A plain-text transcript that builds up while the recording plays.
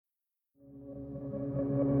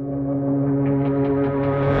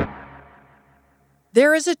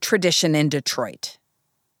There is a tradition in Detroit.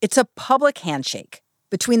 It's a public handshake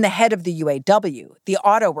between the head of the UAW, the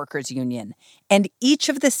Auto Workers Union, and each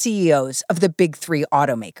of the CEOs of the big three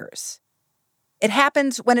automakers. It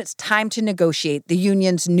happens when it's time to negotiate the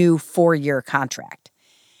union's new 4-year contract,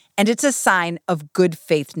 and it's a sign of good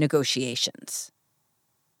faith negotiations.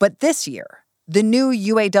 But this year, the new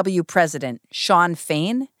UAW president, Shawn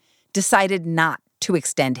Fain, decided not to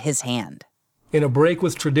extend his hand. In a break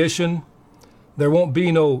with tradition, there won't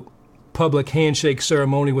be no public handshake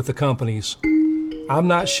ceremony with the companies. I'm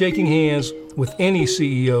not shaking hands with any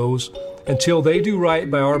CEOs until they do right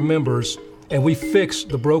by our members and we fix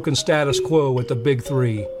the broken status quo at the big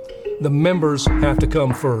three. The members have to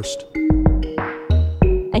come first.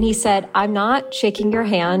 And he said, I'm not shaking your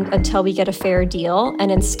hand until we get a fair deal,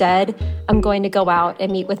 and instead, I'm going to go out and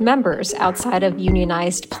meet with members outside of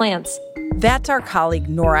unionized plants. That's our colleague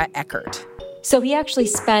Nora Eckert. So he actually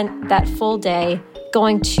spent that full day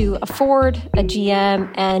going to a Ford, a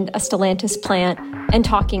GM, and a Stellantis plant and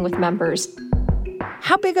talking with members.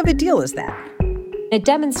 How big of a deal is that? It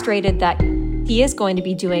demonstrated that he is going to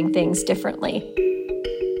be doing things differently.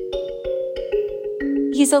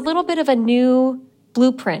 He's a little bit of a new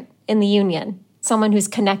blueprint in the union, someone who's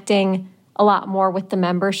connecting a lot more with the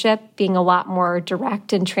membership, being a lot more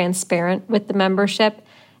direct and transparent with the membership.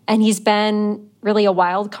 And he's been really a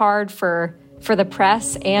wild card for the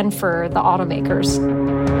press and for the automakers.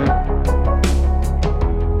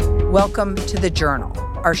 Welcome to The Journal,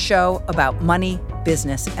 our show about money,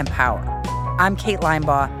 business, and power. I'm Kate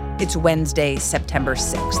Linebaugh. It's Wednesday, September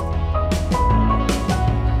 6th.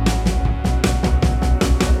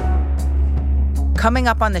 Coming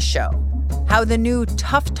up on the show, how the new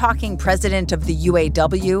tough-talking president of the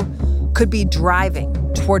UAW could be driving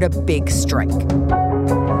toward a big strike.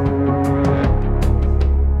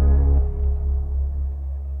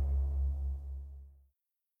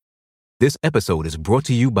 This episode is brought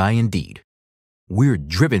to you by Indeed. We're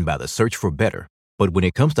driven by the search for better, but when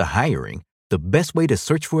it comes to hiring, the best way to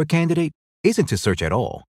search for a candidate isn't to search at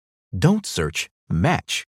all. Don't search,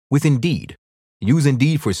 match with Indeed. Use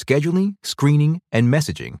Indeed for scheduling, screening, and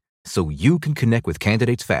messaging so you can connect with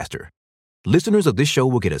candidates faster. Listeners of this show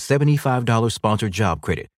will get a $75 sponsored job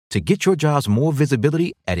credit to get your jobs more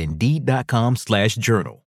visibility at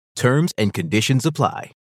Indeed.com/journal. Terms and conditions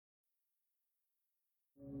apply.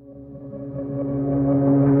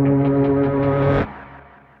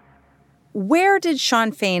 Where did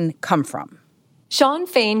Shawn Fain come from? Shawn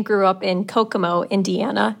Fain grew up in Kokomo,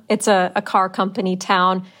 Indiana. It's a car company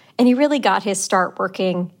town, and he really got his start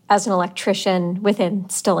working as an electrician within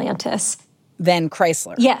Stellantis. Then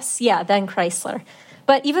Chrysler. Yes, then Chrysler.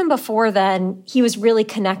 But even before then, he was really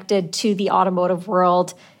connected to the automotive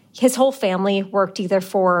world. His whole family worked either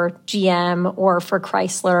for GM or for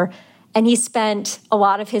Chrysler, and he spent a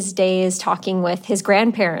lot of his days talking with his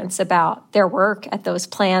grandparents about their work at those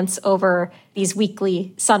plants over these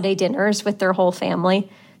weekly Sunday dinners with their whole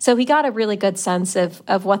family. So he got a really good sense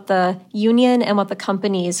of what the union and what the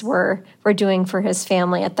companies were doing for his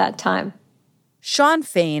family at that time. Shawn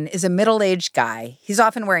Fain is a middle-aged guy. He's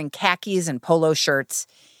often wearing khakis and polo shirts.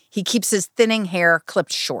 He keeps his thinning hair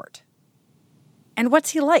clipped short. And what's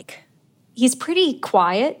he like? He's pretty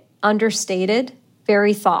quiet, understated,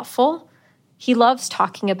 very thoughtful. He loves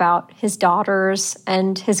talking about his daughters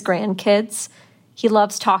and his grandkids. He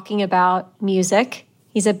loves talking about music.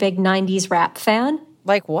 He's a big 90s rap fan.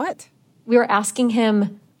 Like what? We were asking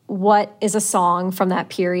him what is a song from that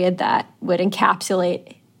period that would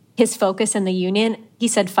encapsulate his focus in the union. He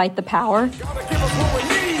said, "Fight the Power." Gotta give us what we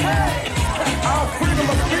need. Hey, our freedom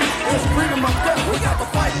of speech is freedom of death. We got to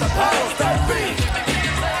fight the powers that be.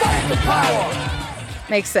 Fight the power.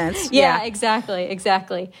 Makes sense. Yeah,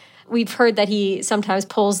 exactly. We've heard that he sometimes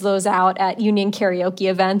pulls those out at union karaoke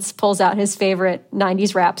events, pulls out his favorite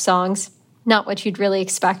 90s rap songs. Not what you'd really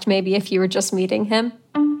expect maybe if you were just meeting him.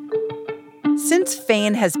 Since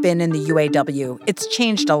Fain has been in the UAW, it's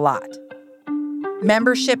changed a lot.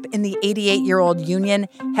 Membership in the 88-year-old union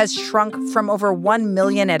has shrunk from over 1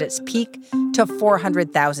 million at its peak to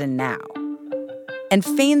 400,000 now. And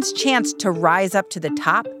Fain's chance to rise up to the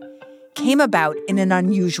top came about in an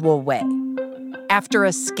unusual way, after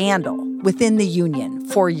a scandal within the union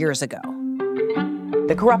 4 years ago.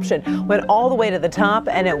 The corruption went all the way to the top,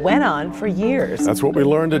 and it went on for years. That's what we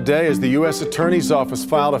learned today as the U.S. Attorney's Office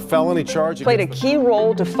filed a felony charge. Played a key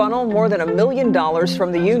role to funnel more than $1 million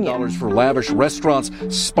from the union. For lavish restaurants,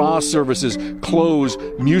 spa services, clothes,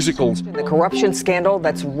 musicals. The corruption scandal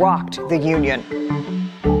that's rocked the union.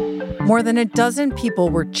 More than a dozen people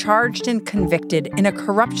were charged and convicted in a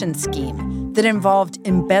corruption scheme that involved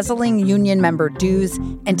embezzling union member dues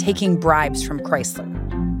and taking bribes from Chrysler.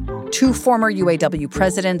 2 former UAW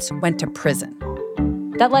presidents went to prison.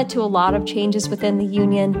 That led to a lot of changes within the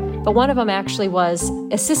union, but one of them actually was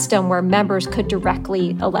a system where members could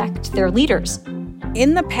directly elect their leaders.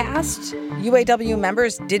 In the past, UAW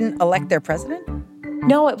members didn't elect their president?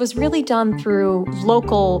 No, it was really done through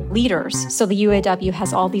local leaders. So the UAW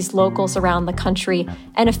has all these locals around the country,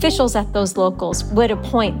 and officials at those locals would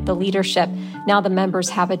appoint the leadership. Now the members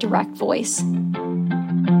have a direct voice.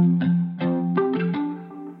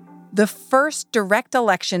 The first direct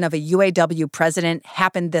election of a UAW president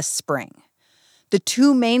happened this spring. The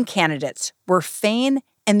 2 main candidates were Fain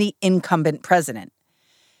and the incumbent president.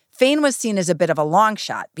 Fain was seen as a bit of a long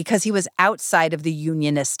shot because he was outside of the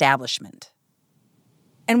union establishment.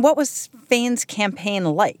 And what was Fain's campaign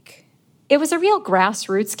like? It was a real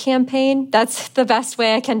grassroots campaign. That's the best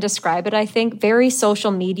way I can describe it, I think. Very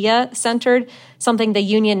social media centered, something the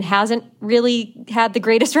union hasn't really had the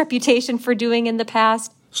greatest reputation for doing in the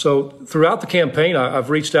past. So throughout the campaign, I've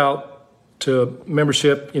reached out to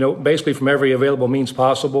membership, basically from every available means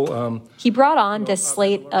possible. He brought on this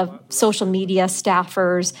slate of social media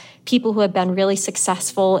staffers, people who have been really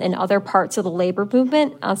successful in other parts of the labor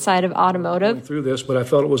movement outside of automotive. Through this, but I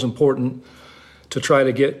felt it was important to try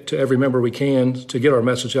to get to every member we can to get our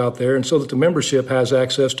message out there, and so that the membership has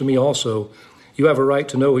access to me also. You have a right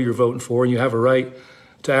to know who you're voting for, and you have a right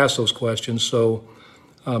to ask those questions. So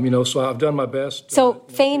I've done my best. So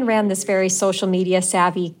Fain ran this very social media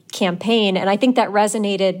savvy campaign, and I think that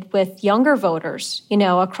resonated with younger voters,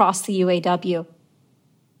 across the UAW.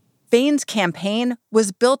 Fain's campaign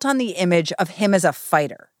was built on the image of him as a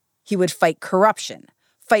fighter. He would fight corruption,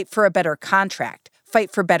 fight for a better contract,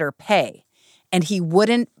 fight for better pay, and he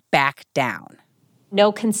wouldn't back down.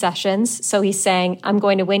 No concessions. So he's saying, I'm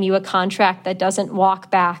going to win you a contract that doesn't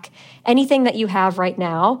walk back anything that you have right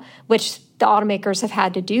now, which the automakers have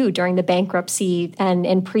had to do during the bankruptcy and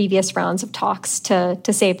in previous rounds of talks to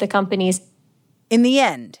save the companies. In the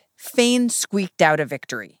end, Fain squeaked out a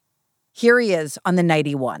victory. Here he is on the night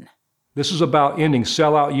he won. This is about ending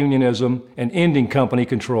sellout unionism and ending company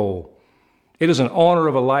control. It is an honor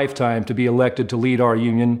of a lifetime to be elected to lead our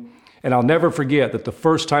union, and I'll never forget that the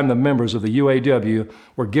first time the members of the UAW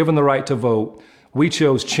were given the right to vote, we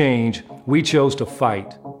chose change, we chose to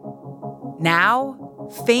fight. Now,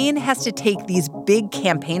 Fain has to take these big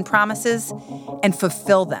campaign promises and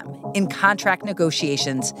fulfill them in contract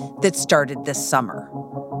negotiations that started this summer.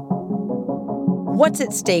 What's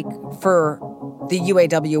at stake for the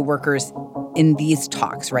UAW workers in these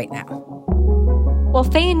talks right now? Well,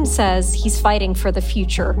 Fain says he's fighting for the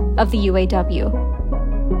future of the UAW.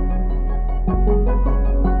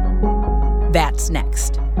 That's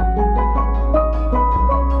next.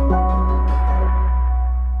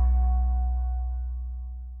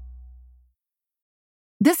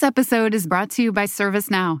 This episode is brought to you by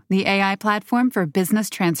ServiceNow, the AI platform for business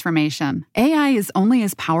transformation. AI is only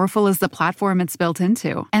as powerful as the platform it's built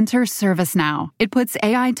into. Enter ServiceNow. It puts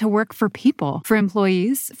AI to work for people, for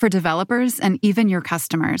employees, for developers, and even your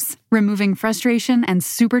customers, removing frustration and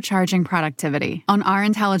supercharging productivity. On our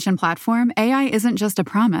intelligent platform, AI isn't just a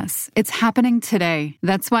promise. It's happening today.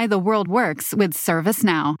 That's why the world works with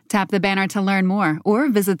ServiceNow. Tap the banner to learn more or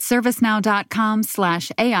visit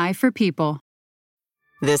servicenow.com/AI for people.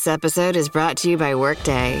 This episode is brought to you by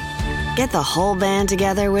Workday. Get the whole band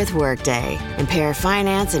together with Workday and pair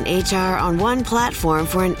finance and HR on one platform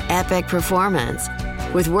for an epic performance.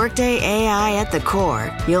 With Workday AI at the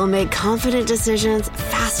core, you'll make confident decisions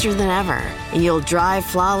faster than ever, and you'll drive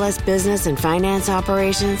flawless business and finance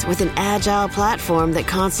operations with an agile platform that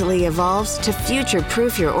constantly evolves to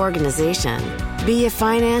future-proof your organization. Be a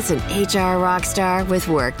finance and HR rockstar with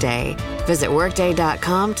Workday. Visit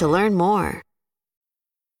Workday.com to learn more.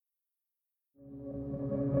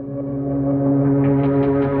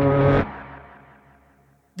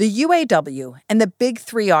 The UAW and the big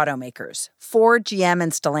 3 automakers, Ford, GM,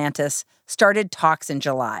 and Stellantis, started talks in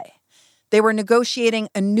July. They were negotiating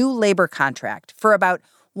a new labor contract for about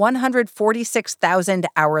 146,000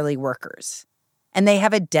 hourly workers. And they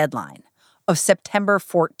have a deadline of September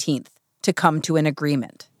 14th to come to an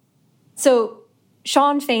agreement. So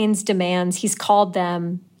Shawn Fain's demands, he's called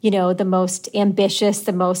them, the most ambitious,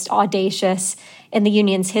 the most audacious in the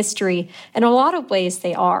union's history. In a lot of ways,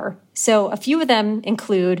 they are. So a few of them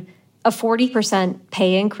include a 40%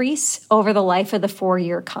 pay increase over the life of the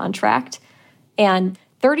 4-year contract and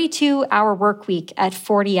 32-hour work week at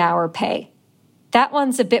 40-hour pay. That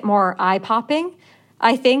one's a bit more eye-popping.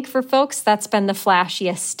 I think for folks, that's been the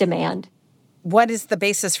flashiest demand. What is the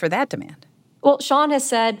basis for that demand? Well, Sean has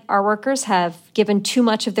said our workers have given too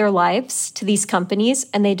much of their lives to these companies,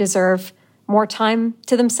 and they deserve more time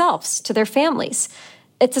to themselves, to their families.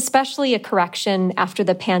 It's especially a correction after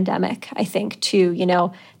the pandemic, I think, too.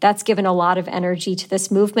 That's given a lot of energy to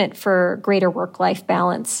this movement for greater work-life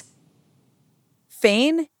balance.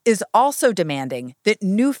 Fain is also demanding that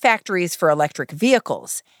new factories for electric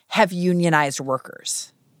vehicles have unionized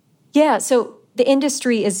workers. Yeah, so the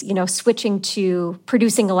industry is, switching to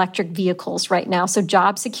producing electric vehicles right now. So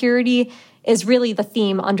job security is really the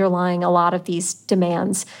theme underlying a lot of these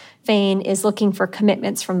demands. Fain is looking for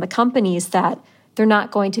commitments from the companies that they're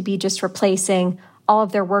not going to be just replacing all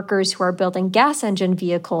of their workers who are building gas engine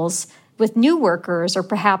vehicles with new workers or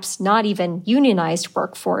perhaps not even unionized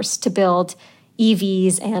workforce to build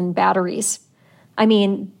EVs and batteries. I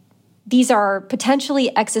mean, these are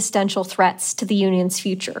potentially existential threats to the union's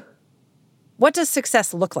future. What does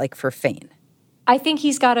success look like for Fain? I think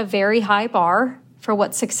he's got a very high bar for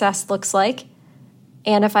what success looks like.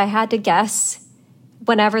 And if I had to guess,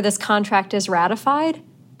 whenever this contract is ratified,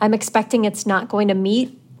 I'm expecting it's not going to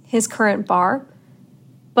meet his current bar.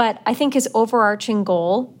 But I think his overarching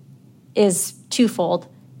goal is twofold.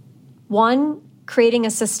 One, creating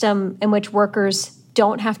a system in which workers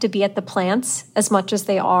don't have to be at the plants as much as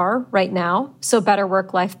they are right now. So better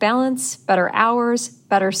work-life balance, better hours,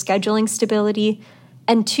 better scheduling stability.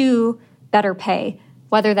 And two, better pay,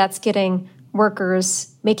 whether that's getting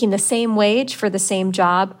workers making the same wage for the same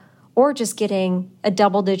job or just getting a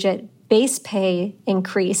double-digit base pay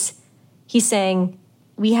increase. He's saying,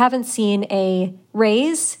 we haven't seen a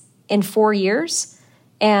raise in 4 years,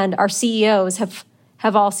 and our CEOs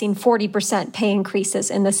have all seen 40% pay increases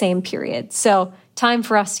in the same period. So time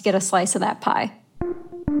for us to get a slice of that pie.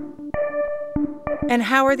 And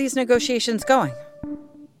how are these negotiations going?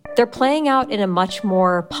 They're playing out in a much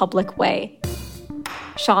more public way.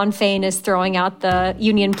 Sean Fain is throwing out the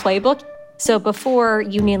union playbook. So before,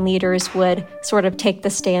 union leaders would sort of take the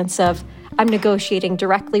stance of, I'm negotiating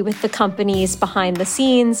directly with the companies behind the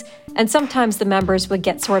scenes, and sometimes the members would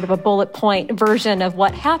get sort of a bullet point version of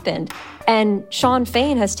what happened. And Sean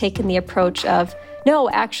Fain has taken the approach of, no,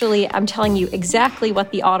 actually, I'm telling you exactly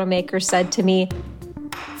what the automaker said to me.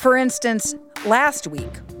 For instance, last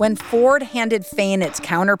week, when Ford handed Fain its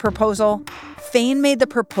counterproposal, Fain made the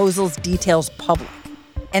proposal's details public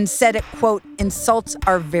and said it, quote, insults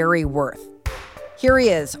our very worth. Here he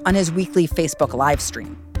is on his weekly Facebook live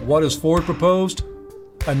stream. What has Ford proposed?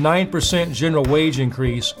 A 9% general wage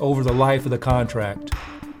increase over the life of the contract.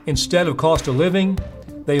 Instead of cost of living,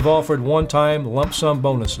 they've offered one-time lump sum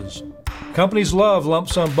bonuses. Companies love lump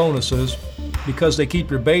sum bonuses because they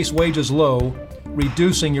keep your base wages low,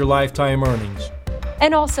 reducing your lifetime earnings.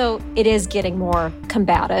 And also, it is getting more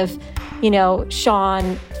combative.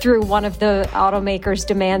 Sean threw one of the automakers'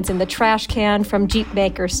 demands in the trash can from Jeep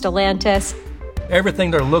maker Stellantis.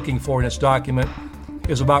 Everything they're looking for in this document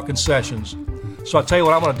is about concessions. So I'll tell you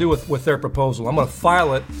what I'm going to do with their proposal. I'm going to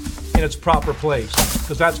file it in its proper place,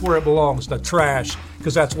 because that's where it belongs, the trash,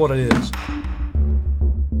 because that's what it is.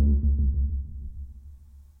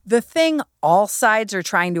 The thing all sides are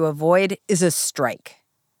trying to avoid is a strike.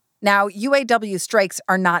 Now, UAW strikes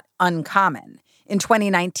are not uncommon. In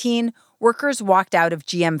 2019, workers walked out of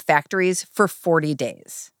GM factories for 40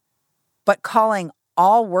 days. But calling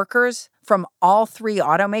all workers from all three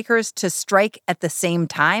automakers to strike at the same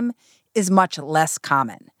time is much less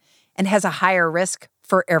common and has a higher risk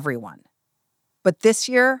for everyone. But this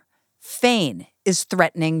year, Fain is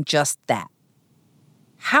threatening just that.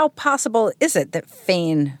 How possible is it that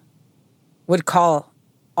Fain would call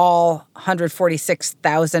all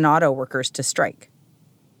 146,000 auto workers to strike?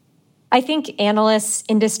 I think analysts,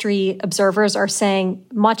 industry observers are saying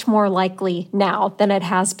much more likely now than it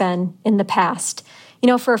has been in the past.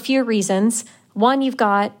 For a few reasons. One, you've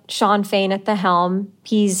got Sean Fain at the helm.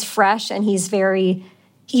 He's fresh and he's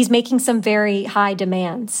making some very high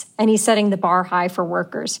demands, and he's setting the bar high for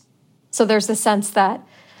workers. So there's the sense that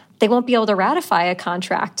they won't be able to ratify a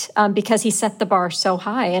contract because he set the bar so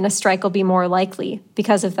high, and a strike will be more likely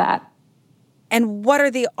because of that. And what are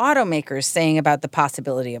the automakers saying about the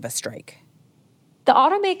possibility of a strike? The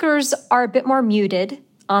automakers are a bit more muted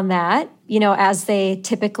on that, as they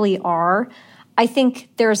typically are. I think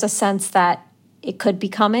there's a sense that it could be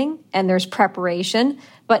coming and there's preparation,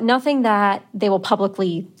 but nothing that they will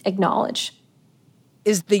publicly acknowledge.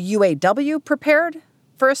 Is the UAW prepared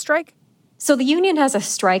for a strike? So the union has a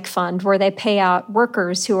strike fund where they pay out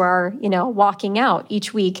workers who are, walking out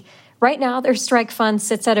each week. Right now, their strike fund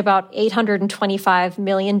sits at about $825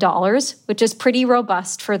 million, which is pretty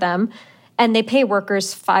robust for them. And they pay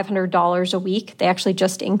workers $500 a week. They actually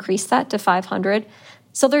just increased that to $500.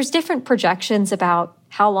 So there's different projections about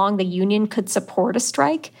how long the union could support a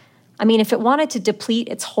strike. I mean, if it wanted to deplete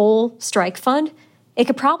its whole strike fund, it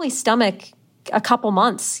could probably stomach a couple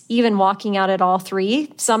months, even walking out at all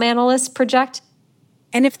three, some analysts project.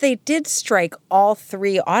 And if they did strike all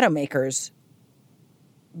three automakers,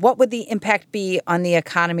 what would the impact be on the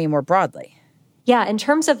economy more broadly? Yeah, in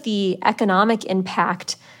terms of the economic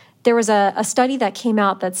impact, there was a study that came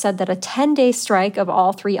out that said that a 10-day strike of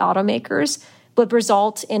all three automakers would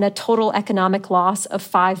result in a total economic loss of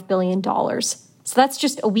 $5 billion. So that's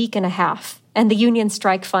just a week and a half. And the union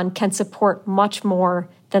strike fund can support much more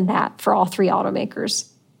than that for all three automakers.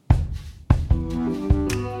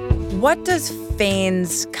 What does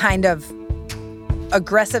Fain's kind of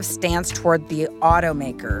aggressive stance toward the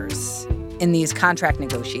automakers in these contract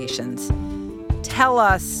negotiations tell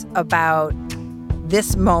us about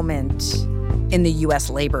this moment in the U.S.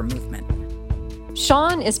 labor movement?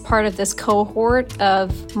 Sean is part of this cohort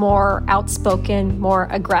of more outspoken, more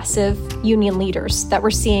aggressive union leaders that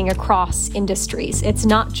we're seeing across industries. It's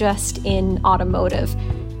not just in automotive.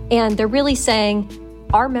 And they're really saying,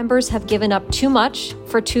 our members have given up too much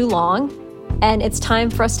for too long, and it's time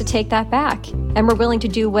for us to take that back. And we're willing to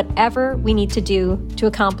do whatever we need to do to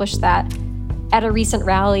accomplish that. At a recent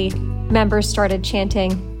rally, members started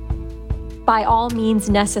chanting, "By all means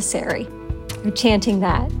necessary." They're chanting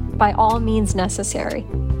that, by all means necessary.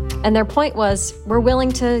 And their point was, we're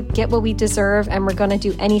willing to get what we deserve, and we're going to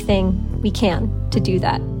do anything we can to do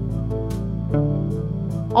that.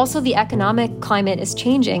 Also, the economic climate is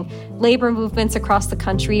changing. Labor movements across the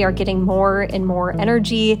country are getting more and more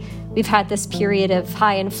energy. We've had this period of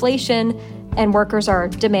high inflation, and workers are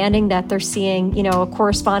demanding that they're seeing, a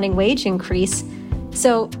corresponding wage increase.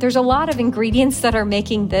 So there's a lot of ingredients that are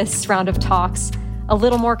making this round of talks a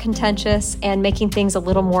little more contentious and making things a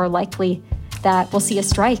little more likely that we'll see a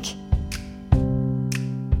strike.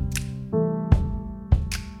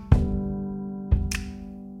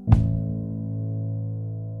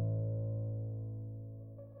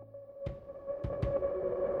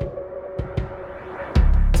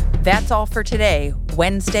 That's all for today,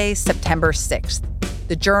 Wednesday, September 6th.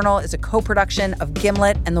 The Journal is a co-production of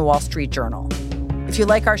Gimlet and The Wall Street Journal. If you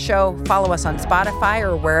like our show, follow us on Spotify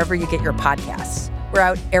or wherever you get your podcasts. We're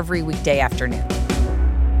out every weekday afternoon.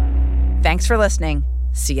 Thanks for listening.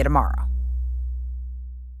 See you tomorrow.